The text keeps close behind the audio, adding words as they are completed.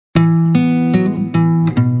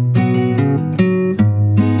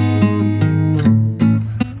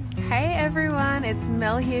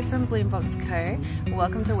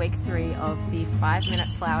welcome to week 3 of the 5-minute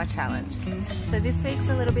flower challenge. So this week's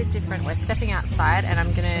a little bit different. We're stepping outside and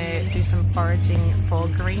I'm going to do some foraging for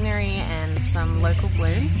greenery and some local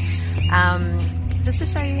blooms. Just to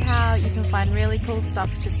show you how you can find really cool stuff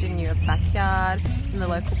just in your backyard, in the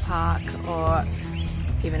local park, or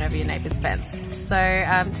even over your neighbour's fence. So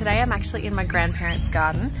today I'm actually in my grandparents'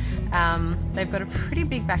 garden. They've got a pretty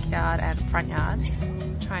big backyard and front yard.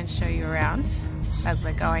 I'll try and show you around as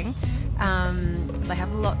we're going. They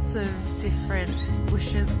have lots of different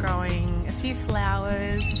bushes growing, a few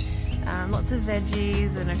flowers, lots of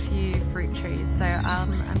veggies and a few fruit trees. So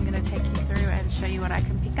I'm going to take you through and show you what I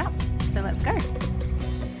can pick up. So let's go.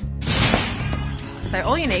 So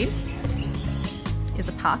all you need is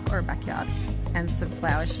a park or a backyard and some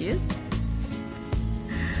flower shears.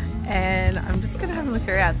 And I'm just going to have a look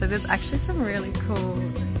around. So there's actually some really cool,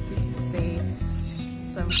 you can see,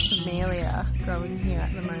 some camellia growing here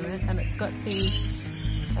at the moment, and it's got these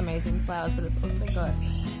amazing flowers, but it's also got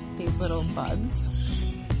these little buds,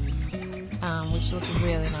 which look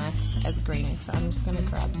really nice as greenery. So I'm just going to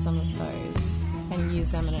grab some of those and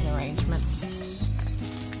use them in an arrangement.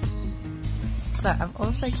 So I've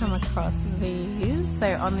also come across these.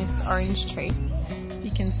 So on this orange tree,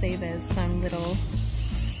 you can see there's some little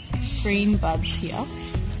green buds here,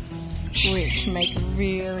 which make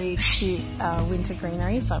really cute winter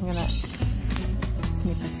greenery. So I'm going to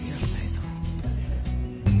snip a few of those off.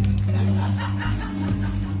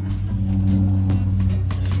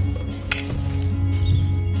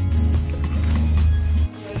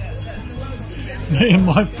 Me and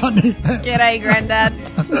my funny. G'day, Grandad.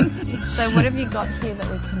 So what have you got here that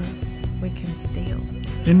we can steal?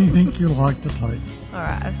 Anything you like to take.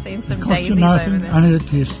 Alright, I've seen some Cost daisies you nothing, over there. only a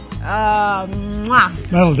kiss. Mwah.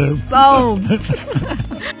 That'll do. Sold!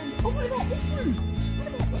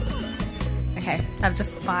 Okay, I've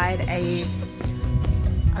just spied a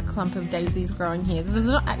clump of daisies growing here. There's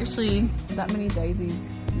not actually that many daisies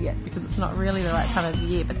yet because it's not really the right time of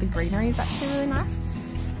year, but the greenery is actually really nice.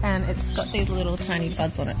 And it's got these little tiny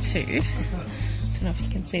buds on it too. Don't know if you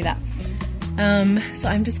can see that. So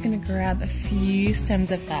I'm just going to grab a few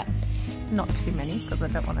stems of that. Not too many because I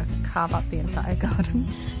don't want to carve up the entire garden.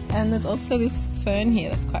 And there's also this fern here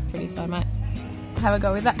that's quite pretty, so I might have a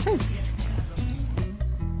go with that too.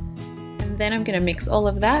 And then I'm going to mix all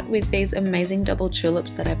of that with these amazing double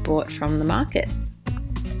tulips that I bought from the markets.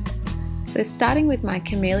 So starting with my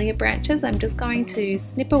camellia branches, I'm just going to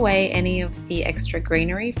snip away any of the extra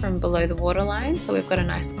greenery from below the waterline so we've got a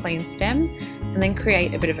nice clean stem, and then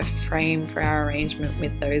create a bit of a frame for our arrangement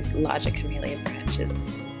with those larger camellia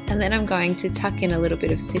branches. And then I'm going to tuck in a little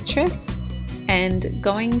bit of citrus and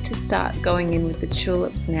going to start going in with the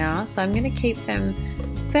tulips now. So I'm going to keep them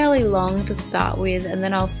fairly long to start with, and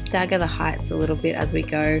then I'll stagger the heights a little bit as we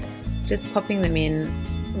go, just popping them in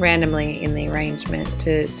randomly in the arrangement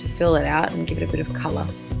to fill it out and give it a bit of colour.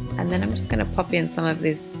 And then I'm just going to pop in some of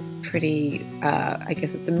this pretty, I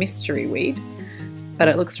guess it's a mystery weed, but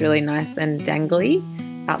it looks really nice and dangly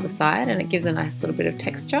out the side and it gives a nice little bit of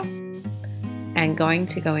texture. And going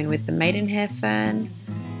to go in with the maidenhair fern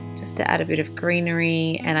just to add a bit of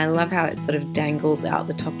greenery, and I love how it sort of dangles out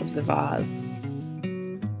the top of the vase.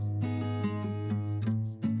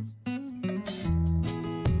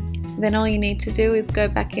 Then all you need to do is go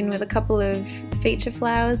back in with a couple of feature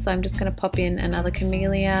flowers. So I'm just going to pop in another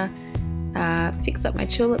camellia, fix up my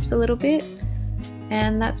tulips a little bit,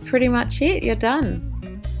 and that's pretty much it. You're done.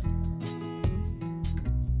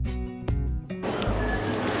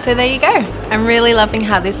 So there you go. I'm really loving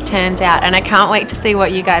how this turns out, and I can't wait to see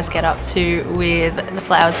what you guys get up to with the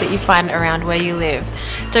flowers that you find around where you live.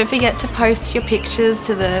 Don't forget to post your pictures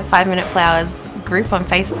to the 5-Minute Flowers group on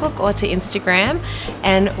Facebook or to Instagram,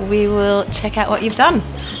 and we will check out what you've done.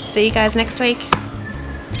 See you guys next week.